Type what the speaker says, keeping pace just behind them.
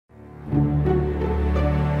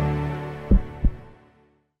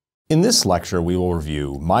In this lecture, we will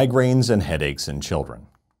review migraines and headaches in children.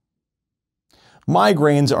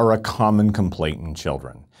 Migraines are a common complaint in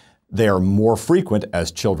children. They are more frequent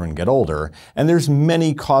as children get older, and there's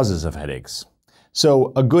many causes of headaches.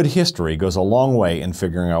 So a good history goes a long way in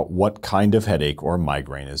figuring out what kind of headache or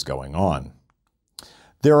migraine is going on.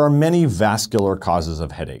 There are many vascular causes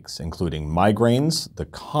of headaches, including migraines, the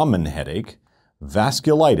common headache,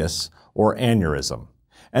 vasculitis, or aneurysm.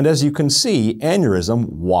 And as you can see, aneurysm,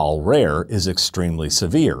 while rare, is extremely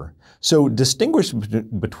severe. So distinguishing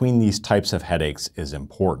between these types of headaches is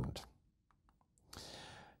important.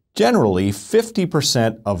 Generally,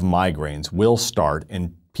 50% of migraines will start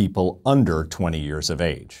in people under 20 years of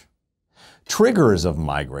age. Triggers of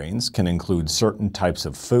migraines can include certain types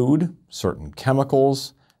of food, certain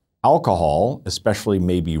chemicals, alcohol, especially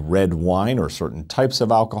maybe red wine or certain types of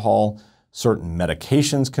alcohol. Certain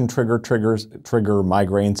medications can trigger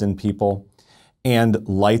migraines in people, and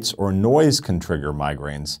lights or noise can trigger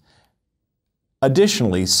migraines.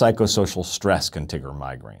 Additionally, psychosocial stress can trigger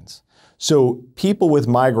migraines. So people with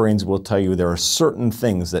migraines will tell you there are certain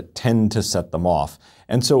things that tend to set them off,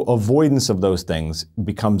 and so avoidance of those things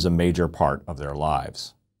becomes a major part of their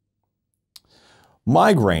lives.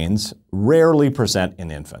 Migraines rarely present in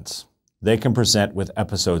infants. They can present with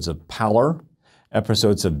episodes of pallor,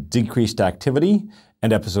 episodes of decreased activity,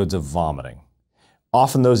 and episodes of vomiting.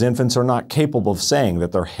 Often those infants are not capable of saying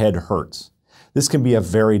that their head hurts. This can be a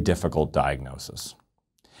very difficult diagnosis.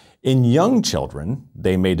 In young children,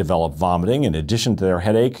 they may develop vomiting in addition to their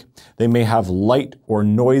headache. They may have light or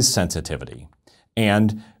noise sensitivity.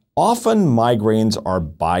 And often migraines are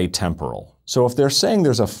bitemporal. So if they're saying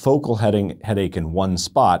there's a focal headache in one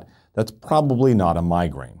spot, that's probably not a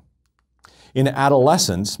migraine. In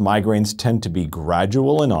adolescence, migraines tend to be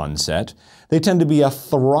gradual in onset, they tend to be a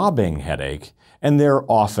throbbing headache, and they're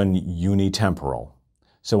often unitemporal.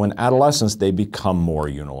 So in adolescence, they become more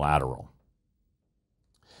unilateral.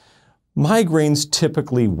 Migraines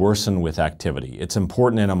typically worsen with activity. It's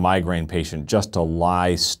important in a migraine patient just to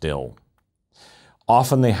lie still.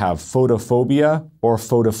 Often they have photophobia or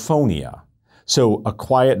photophonia. So a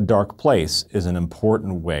quiet, dark place is an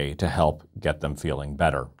important way to help get them feeling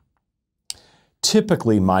better.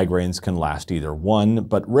 Typically, migraines can last either 1,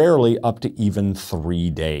 but rarely up to even 3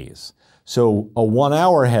 days. So a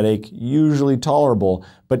 1-hour headache, usually tolerable,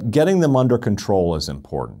 but getting them under control is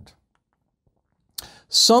important.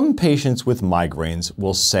 Some patients with migraines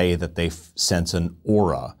will say that they sense an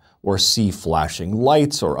aura or see flashing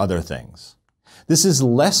lights or other things. This is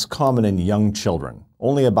less common in young children.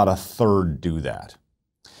 Only about a third do that.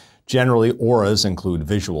 Generally, auras include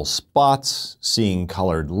visual spots, seeing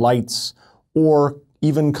colored lights, or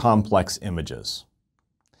even complex images.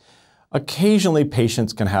 Occasionally,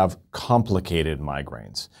 patients can have complicated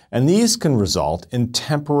migraines, and these can result in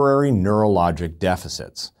temporary neurologic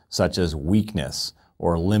deficits, such as weakness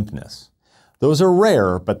or limpness. Those are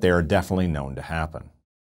rare, but they are definitely known to happen.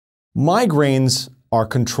 Migraines are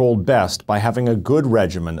controlled best by having a good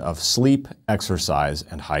regimen of sleep, exercise,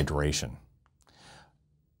 and hydration.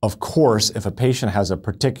 Of course, if a patient has a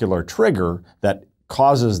particular trigger that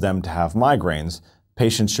causes them to have migraines,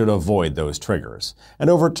 patients should avoid those triggers. And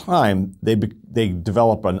over time, they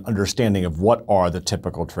develop an understanding of what are the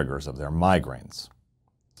typical triggers of their migraines.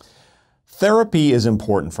 Therapy is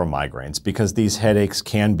important for migraines because these headaches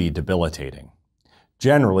can be debilitating.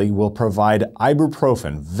 Generally, we'll provide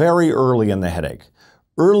ibuprofen very early in the headache.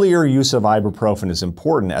 Earlier use of ibuprofen is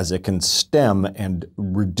important as it can stem and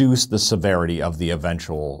reduce the severity of the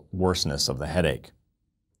eventual worseness of the headache.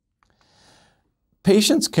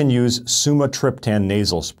 Patients can use sumatriptan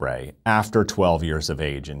nasal spray after 12 years of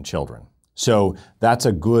age in children. So that's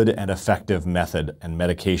a good and effective method and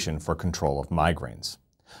medication for control of migraines.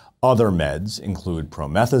 Other meds include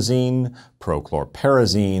promethazine,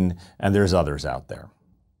 prochlorperazine, and there's others out there.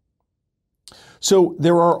 So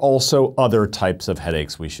there are also other types of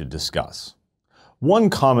headaches we should discuss.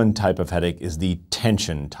 One common type of headache is the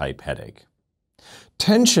tension type headache.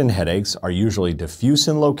 Tension headaches are usually diffuse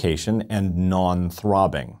in location and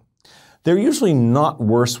non-throbbing. They're usually not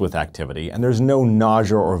worse with activity, and there's no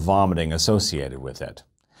nausea or vomiting associated with it.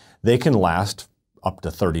 They can last up to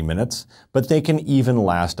 30 minutes, but they can even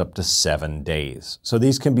last up to 7 days. So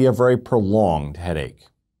these can be a very prolonged headache.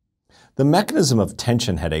 The mechanism of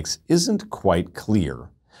tension headaches isn't quite clear,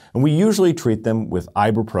 and we usually treat them with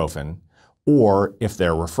ibuprofen, or if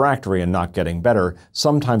they're refractory and not getting better,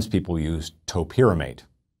 sometimes people use topiramate.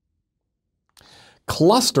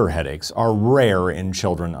 Cluster headaches are rare in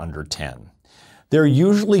children under 10. They're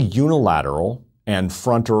usually unilateral and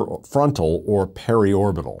frontal or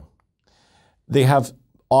periorbital. They have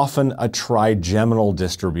often a trigeminal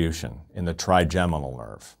distribution in the trigeminal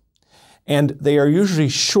nerve. And they are usually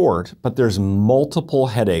short, but there's multiple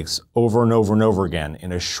headaches over and over and over again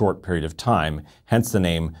in a short period of time, hence the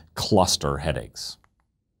name cluster headaches.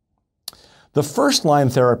 The first-line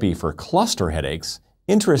therapy for cluster headaches,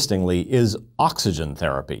 interestingly, is oxygen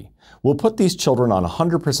therapy. We'll put these children on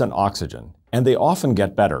 100% oxygen, and they often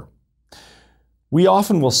get better. We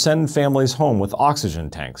often will send families home with oxygen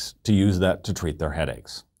tanks to use that to treat their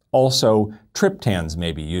headaches. Also, triptans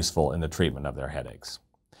may be useful in the treatment of their headaches.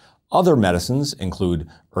 Other medicines include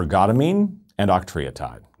ergotamine and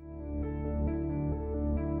octreotide.